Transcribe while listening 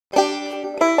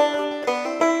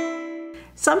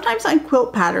Sometimes on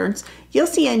quilt patterns, you'll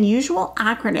see unusual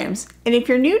acronyms, and if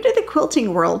you're new to the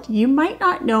quilting world, you might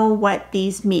not know what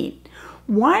these mean.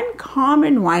 One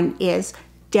common one is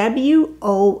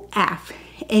WOF,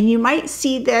 and you might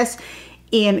see this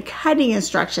in cutting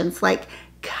instructions like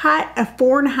cut a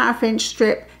 4.5 inch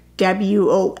strip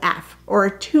WOF or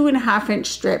a 2.5 inch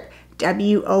strip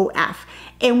WOF.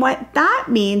 And what that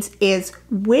means is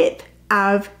width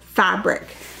of fabric.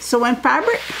 So when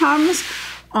fabric comes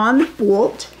on the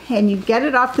bolt and you get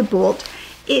it off the bolt,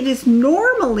 it is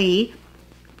normally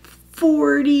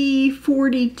 40,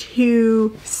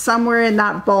 42, somewhere in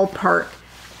that ballpark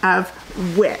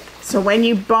of width. So when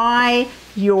you buy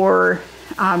your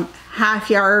half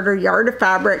yard or yard of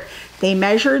fabric, they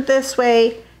measured this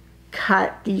way,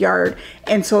 cut the yard.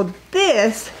 And so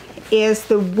this is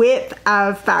the width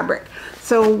of fabric.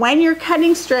 So when you're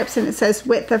cutting strips and it says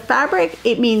width of fabric,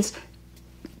 it means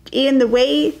in the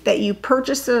way that you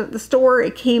purchased it at the store,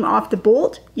 it came off the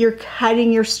bolt, you're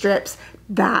cutting your strips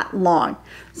that long.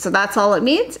 So that's all it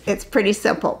means. It's pretty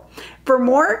simple. For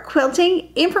more quilting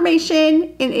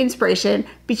information and inspiration,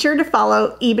 be sure to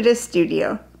follow Epida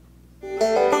Studio.